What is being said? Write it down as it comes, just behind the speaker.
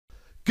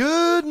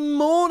Good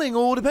morning,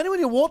 or depending when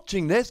you're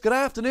watching this, good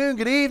afternoon,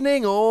 good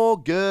evening, or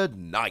good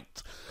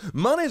night.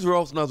 My name's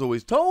Ross, and as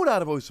always told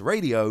out of Voice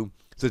Radio.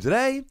 So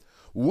today,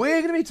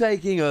 we're going to be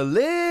taking a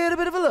little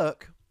bit of a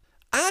look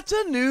at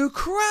a new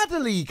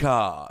Cradily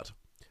card.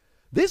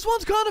 This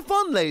one's kind of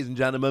fun, ladies and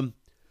gentlemen.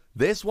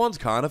 This one's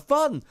kind of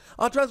fun.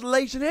 Our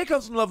translation here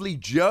comes from lovely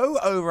Joe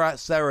over at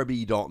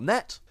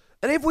Cerebi.net.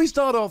 And if we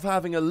start off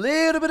having a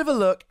little bit of a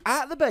look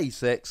at the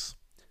basics,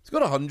 it's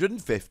got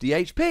 150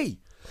 HP.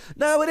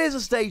 Now, it is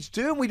a stage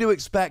 2, and we do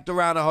expect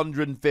around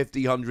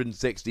 150,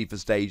 160 for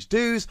stage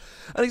 2s.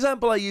 An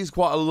example I use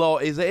quite a lot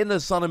is that in the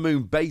Sun and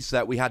Moon base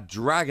set, we had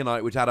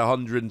Dragonite, which had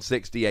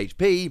 160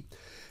 HP.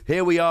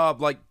 Here we are,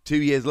 like 2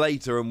 years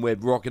later, and we're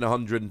rocking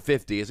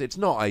 150. It's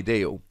not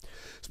ideal.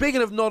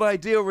 Speaking of not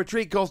ideal,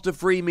 retreat cost of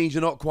 3 means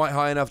you're not quite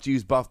high enough to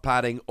use buff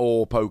padding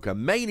or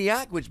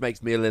Pokemaniac, which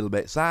makes me a little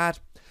bit sad.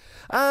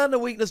 And a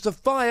weakness to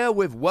fire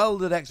with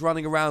Weldedex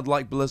running around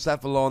like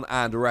Blacephalon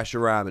and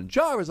Reshiram and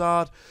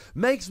Charizard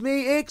makes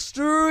me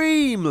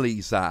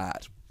extremely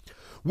sad.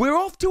 We're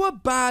off to a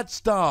bad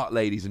start,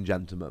 ladies and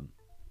gentlemen.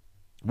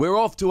 We're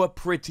off to a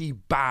pretty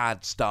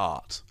bad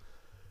start.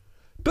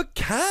 But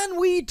can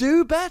we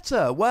do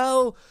better?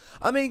 Well,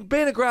 I mean,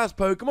 being a grass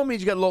Pokemon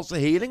means you get lots of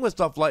healing with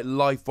stuff like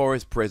Life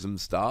Forest, Prism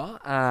Star,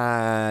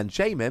 and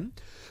Shaymin.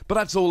 But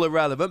that's all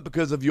irrelevant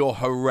because of your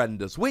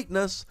horrendous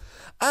weakness.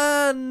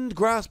 And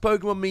grass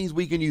Pokemon means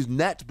we can use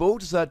Netball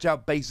to search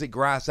out basic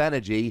grass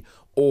energy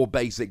or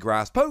basic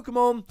grass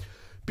Pokemon.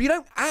 But you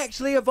don't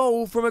actually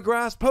evolve from a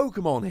grass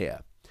Pokemon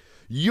here.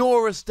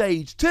 You're a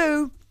stage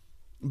 2.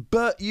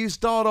 But you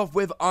start off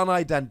with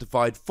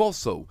unidentified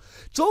fossil.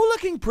 It's all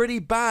looking pretty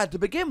bad to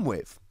begin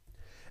with.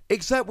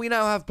 Except we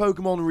now have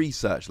Pokemon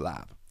Research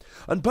Lab.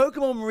 And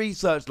Pokemon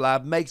Research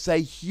Lab makes a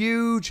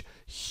huge,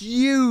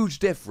 huge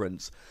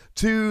difference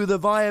to the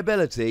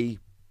viability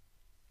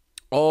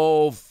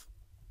of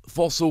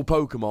fossil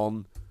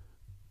Pokemon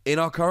in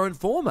our current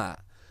format.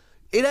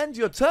 It ends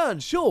your turn,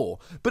 sure,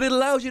 but it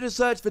allows you to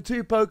search for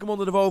 2 Pokemon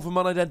that evolve from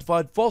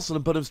unidentified fossil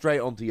and put them straight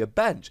onto your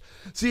bench.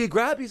 So you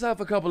grab yourself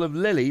a couple of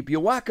Lileep, you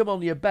whack them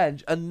on your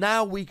bench, and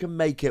now we can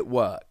make it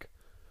work.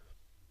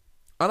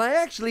 And I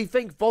actually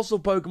think fossil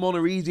Pokemon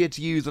are easier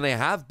to use than they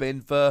have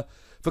been for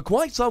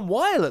quite some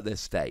while at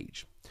this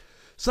stage.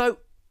 So,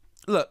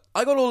 look,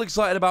 I got all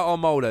excited about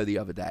Armaldo the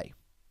other day.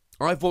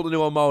 I thought the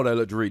new Armaldo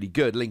looked really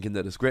good, link in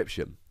the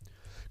description.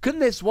 Can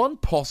this one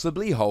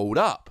possibly hold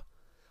up?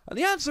 And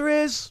the answer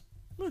is...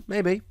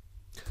 maybe.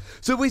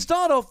 So if we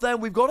start off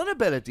then, we've got an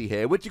ability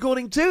here, which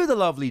according to the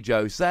lovely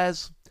Joe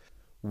says,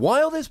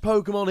 while this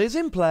Pokemon is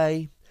in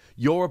play,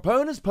 your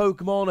opponent's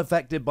Pokemon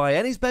affected by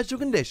any special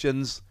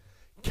conditions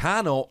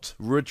cannot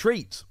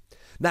retreat.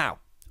 Now,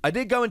 I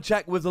did go and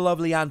check with the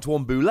lovely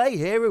Antoine Boulet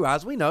here, who,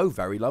 as we know,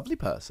 very lovely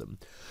person,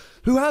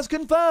 who has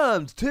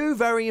confirmed 2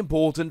 very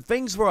important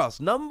things for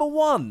us. Number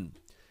 1,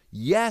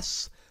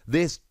 yes,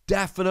 this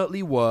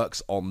definitely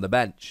works on the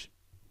bench.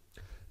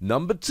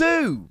 Number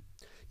 2,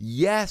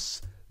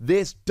 yes,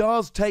 this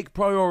does take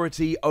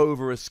priority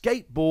over a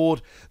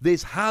skateboard.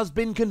 This has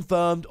been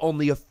confirmed on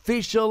the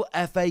official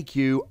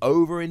FAQ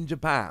over in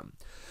Japan.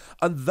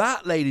 And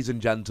that, ladies and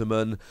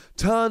gentlemen,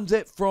 turns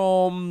it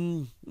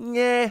from,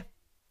 yeah,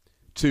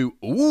 to,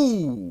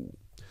 ooh.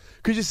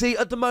 Because you see,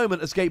 at the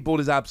moment, a skateboard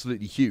is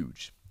absolutely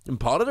huge. And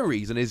part of the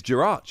reason is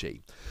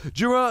Jirachi.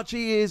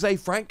 Jirachi is a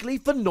frankly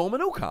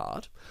phenomenal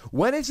card.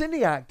 When it's in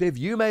the active,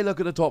 you may look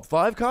at the top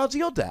 5 cards of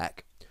your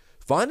deck,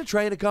 find a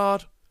trainer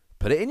card,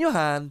 put it in your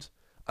hand,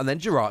 and then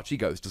Jirachi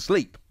goes to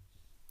sleep.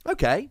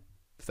 Okay,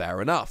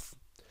 fair enough.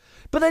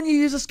 But then you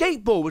use a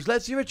skateboard, which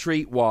lets you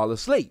retreat while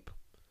asleep.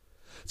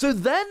 So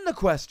then the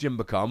question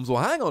becomes,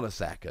 well, hang on a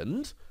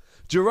second.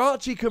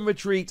 Jirachi can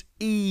retreat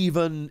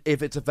even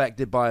if it's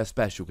affected by a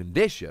special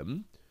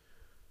condition.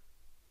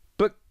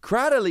 But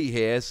Cradily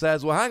here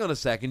says, well, hang on a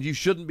second, you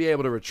shouldn't be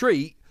able to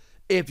retreat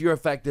if you're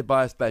affected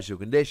by a special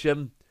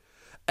condition.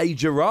 A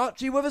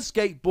Jirachi with a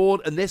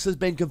skateboard, and this has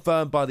been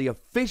confirmed by the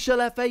official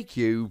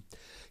FAQ,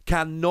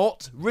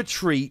 cannot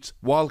retreat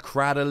while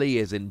Cradily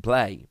is in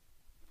play.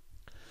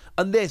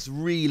 And this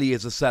really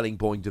is a selling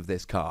point of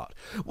this card.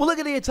 We'll look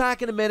at the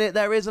attack in a minute.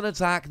 There is an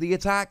attack. The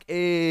attack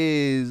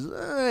is...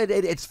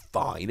 it's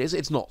fine.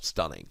 It's not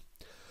stunning.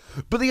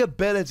 But the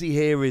ability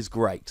here is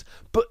great.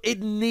 But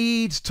it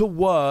needs to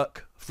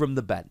work from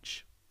the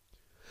bench.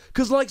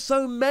 Because like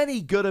so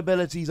many good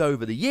abilities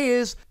over the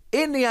years,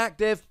 in the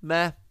active,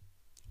 meh.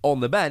 On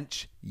the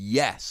bench,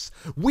 yes.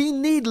 We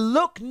need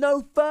look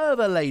no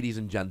further, ladies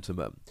and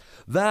gentlemen,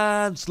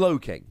 than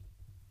Slowking.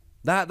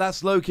 That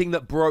Slowking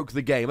that broke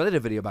the game. I did a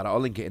video about it. I'll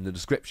link it in the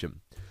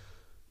description.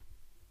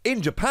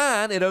 In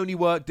Japan, it only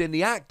worked in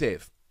the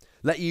active.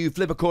 Let you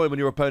flip a coin when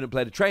your opponent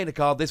played a trainer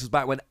card. This was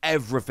back when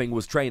everything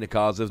was trainer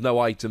cards. There was no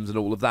items and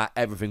all of that.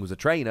 Everything was a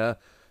trainer.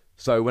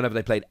 So whenever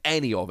they played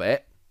any of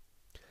it.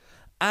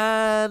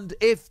 And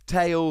if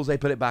Tails, they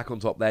put it back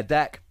on top of their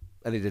deck.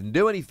 And it didn't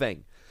do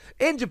anything.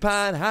 In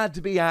Japan, had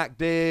to be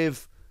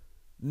active.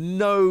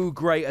 no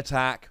great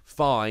attack,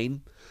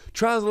 fine.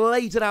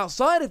 Translated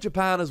outside of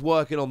Japan as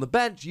working on the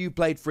bench, you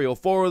played 3 or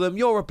 4 of them,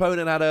 your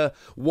opponent had a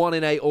 1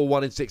 in 8 or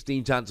 1 in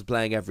 16 chance of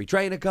playing every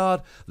trainer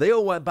card, they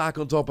all went back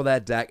on top of their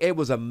deck, it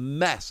was a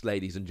mess,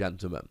 ladies and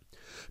gentlemen.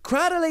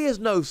 Cradily is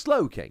no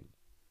Slowking,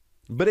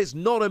 but it's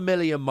not a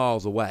million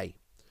miles away.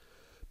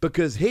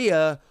 Because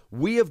here,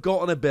 we have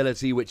got an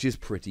ability which is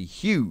pretty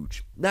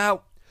huge.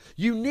 Now,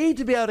 you need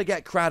to be able to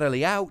get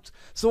Cradily out,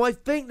 so I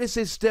think this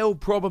is still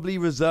probably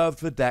reserved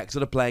for decks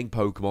that are playing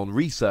Pokemon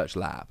Research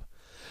Lab.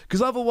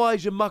 Because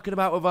otherwise you're mucking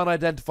about with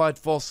unidentified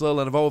fossil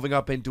and evolving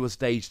up into a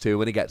stage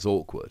 2 and it gets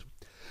awkward.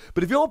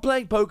 But if you're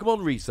playing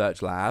Pokemon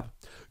Research Lab,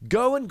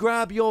 go and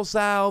grab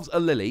yourselves a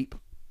Lileep,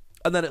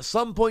 and then at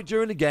some point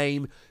during the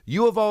game,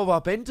 you evolve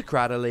up into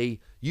Cradily,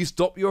 you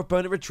stop your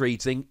opponent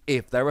retreating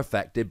if they're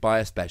affected by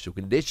a special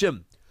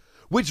condition.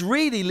 Which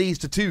really leads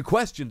to 2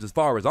 questions as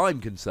far as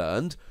I'm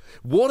concerned.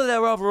 What are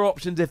their other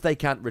options if they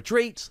can't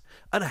retreat?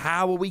 And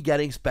how are we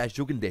getting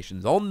special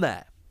conditions on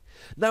there?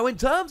 Now, in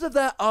terms of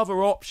their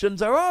other options,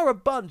 there are a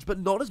bunch, but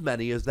not as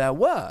many as there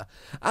were.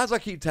 As I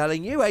keep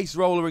telling you, Ace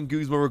Roller and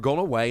Guzma have gone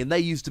away, and they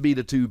used to be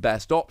the 2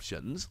 best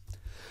options.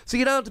 So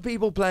you're down to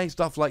people playing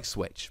stuff like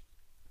Switch.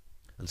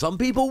 And some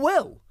people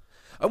will.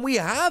 And we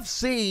have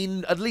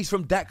seen, at least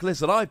from deck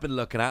lists that I've been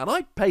looking at, and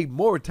I paid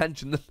more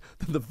attention than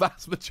the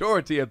vast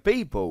majority of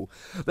people,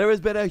 there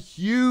has been a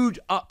huge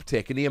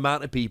uptick in the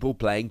amount of people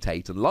playing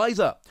Tate and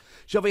Liza.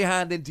 Shove your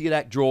hand into your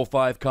deck, draw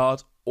 5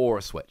 cards, or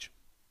a Switch.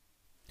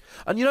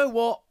 And you know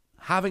what?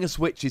 Having a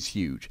Switch is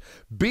huge.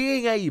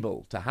 Being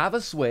able to have a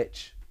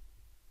Switch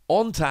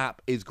on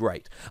tap is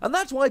great. And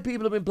that's why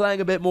people have been playing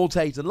a bit more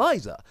Tate and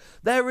Liza.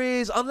 There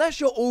is, unless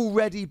you're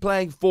already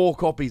playing 4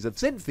 copies of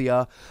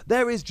Cynthia,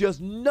 there is just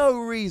no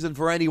reason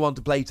for anyone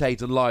to play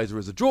Tate and Liza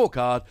as a draw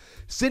card.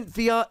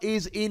 Cynthia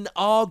is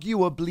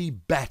inarguably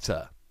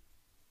better.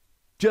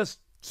 Just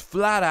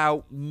flat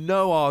out,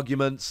 no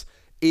arguments.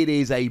 It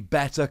is a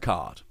better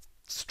card.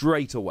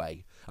 Straight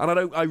away.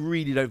 And I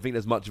really don't think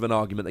there's much of an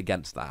argument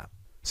against that.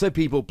 So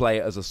people play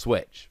it as a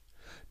Switch.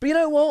 But you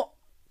know what?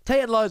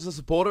 Tate and Liza's a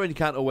supporter and you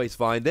can't always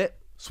find it.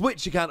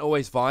 Switch you can't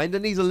always find,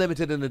 and these are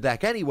limited in the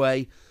deck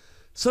anyway.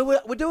 So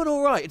we're doing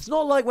alright. It's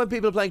not like when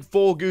people are playing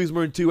 4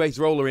 Guzma and 2 Ace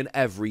Roller in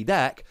every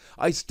deck.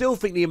 I still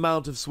think the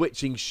amount of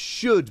switching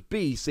should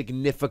be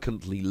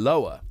significantly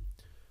lower.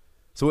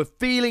 So we're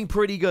feeling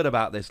pretty good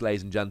about this,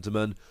 ladies and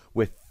gentlemen.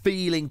 We're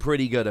feeling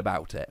pretty good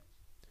about it.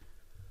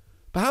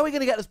 But how are we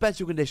going to get the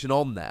special condition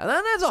on there? And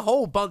then there's a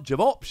whole bunch of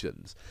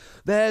options.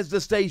 There's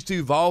the Stage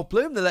 2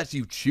 Vileplume that lets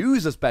you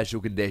choose a special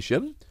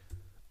condition,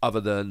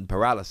 other than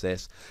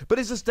paralysis. But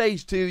it's a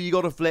Stage 2, you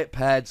got to flip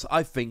heads.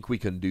 I think we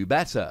can do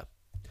better.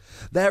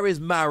 There is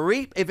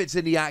Mareep. If it's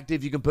in the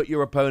active, you can put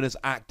your opponent's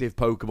active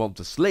Pokemon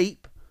to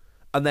sleep.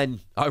 And then,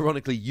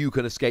 ironically, you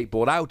can escape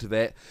board out of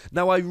it.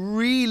 Now, I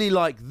really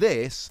like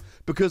this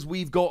because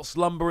we've got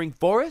Slumbering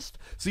Forest.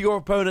 So your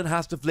opponent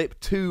has to flip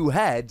 2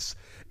 heads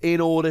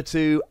in order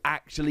to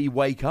actually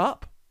wake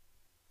up.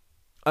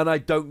 And I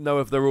don't know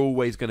if they're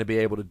always going to be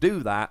able to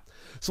do that.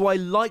 So I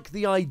like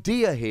the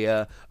idea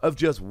here of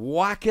just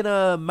whacking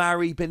a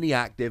Mareep in the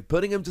active,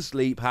 putting him to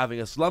sleep,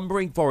 having a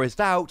Slumbering Forest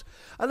out,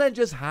 and then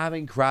just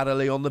having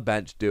Cradily on the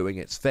bench doing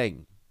its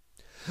thing.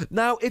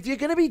 Now, if you're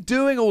going to be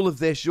doing all of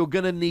this, you're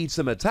going to need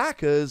some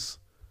attackers,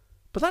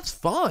 but that's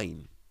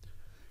fine.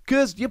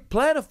 Because you're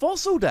playing a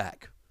fossil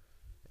deck.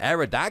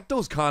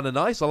 Aerodactyl's kind of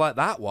nice, I like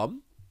that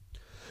one.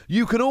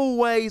 You can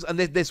always, and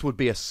this would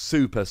be a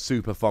super,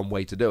 super fun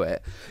way to do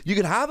it, you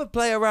can have a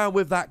play around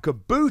with that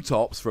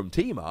Kabutops from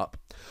Team Up,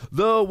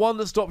 the one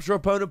that stops your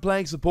opponent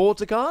playing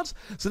supporter cards.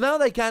 So now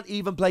they can't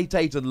even play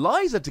Tate and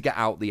Liza to get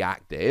out the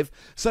active.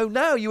 So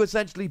now you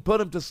essentially put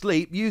them to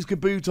sleep, use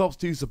Kabutops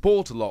to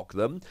supporter lock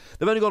them.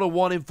 They've only got a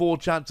 1 in 4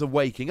 chance of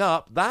waking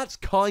up. That's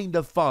kind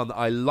of fun.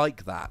 I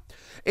like that.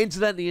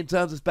 Incidentally, in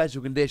terms of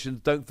special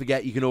conditions, don't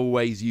forget you can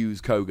always use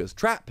Koga's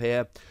Trap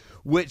here,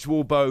 which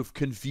will both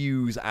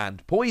confuse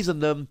and poison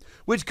them,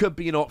 which could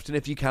be an option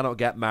if you cannot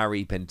get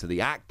Mareep into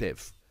the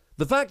active.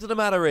 The fact of the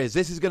matter is,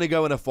 this is going to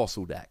go in a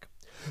fossil deck.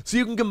 So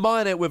you can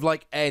combine it with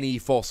like any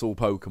fossil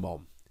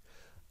Pokemon.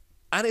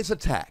 And it's a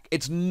tech.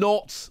 It's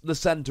not the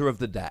center of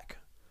the deck.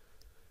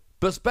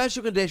 But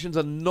special conditions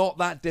are not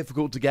that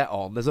difficult to get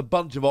on. There's a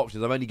bunch of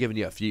options. I've only given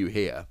you a few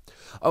here.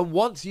 And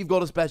once you've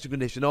got a special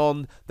condition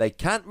on, they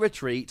can't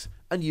retreat,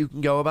 and you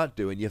can go about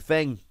doing your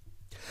thing.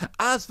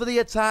 As for the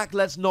attack,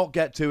 let's not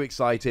get too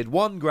excited.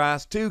 1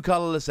 grass, 2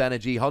 colorless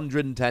energy,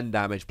 110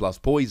 damage plus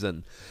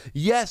poison.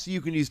 Yes, you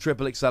can use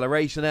triple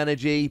acceleration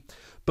energy,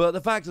 but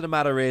the fact of the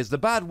matter is, the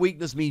bad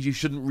weakness means you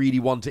shouldn't really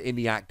want it in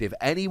the active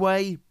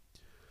anyway.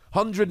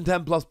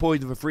 110 plus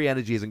poison for free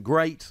energy isn't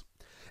great.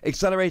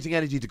 Accelerating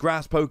energy to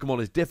grass Pokemon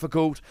is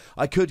difficult.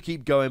 I could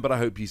keep going, but I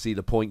hope you see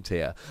the point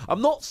here.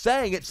 I'm not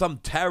saying it's some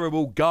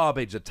terrible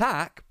garbage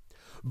attack,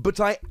 but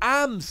I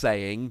am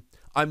saying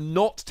I'm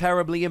not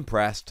terribly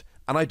impressed,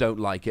 and I don't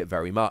like it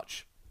very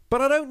much.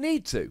 But I don't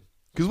need to,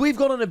 because we've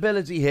got an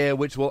ability here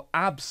which will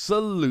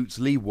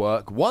absolutely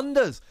work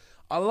wonders.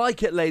 I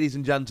like it, ladies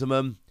and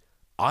gentlemen.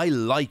 I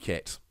like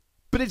it.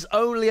 But it's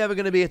only ever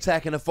going to be a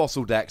tech in a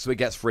fossil deck, so it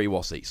gets free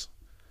Wossies.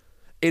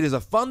 It is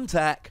a fun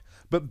tech,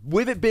 but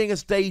with it being a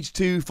stage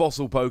 2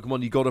 fossil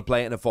Pokemon, you got to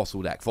play it in a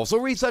fossil deck. Fossil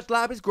Research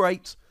Lab is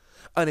great,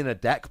 and in a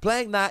deck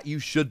playing that, you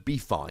should be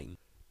fine.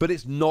 But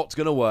it's not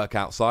going to work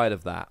outside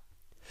of that.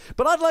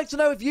 But I'd like to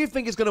know if you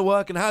think it's going to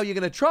work and how you're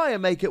going to try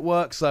and make it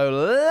work, so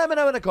let me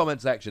know in the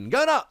comment section.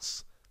 Go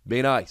nuts!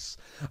 Be nice.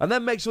 And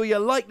then make sure you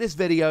like this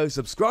video,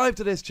 subscribe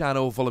to this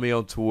channel, follow me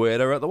on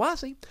Twitter at The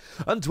Wassy,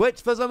 and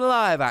Twitch for some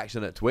live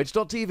action at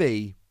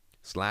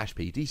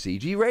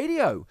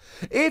twitch.tv/PTCGRadio.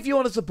 If you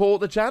want to support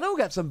the channel,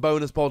 get some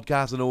bonus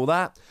podcasts and all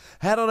that,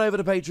 head on over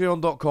to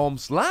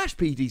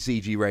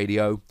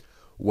patreon.com/PTCGRadio,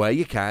 where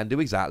you can do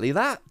exactly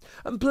that.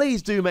 And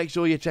please do make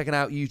sure you're checking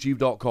out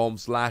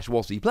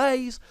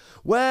youtube.com/WassyPlays,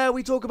 where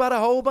we talk about a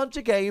whole bunch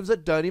of games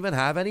that don't even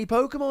have any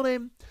Pokemon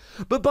in.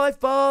 But by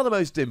far the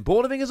most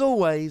important thing, as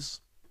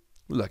always,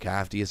 look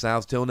after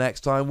yourselves till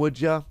next time,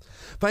 would ya?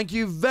 Thank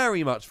you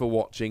very much for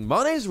watching.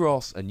 My name's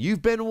Ross, and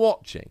you've been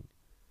watching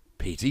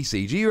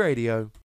PTCG Radio.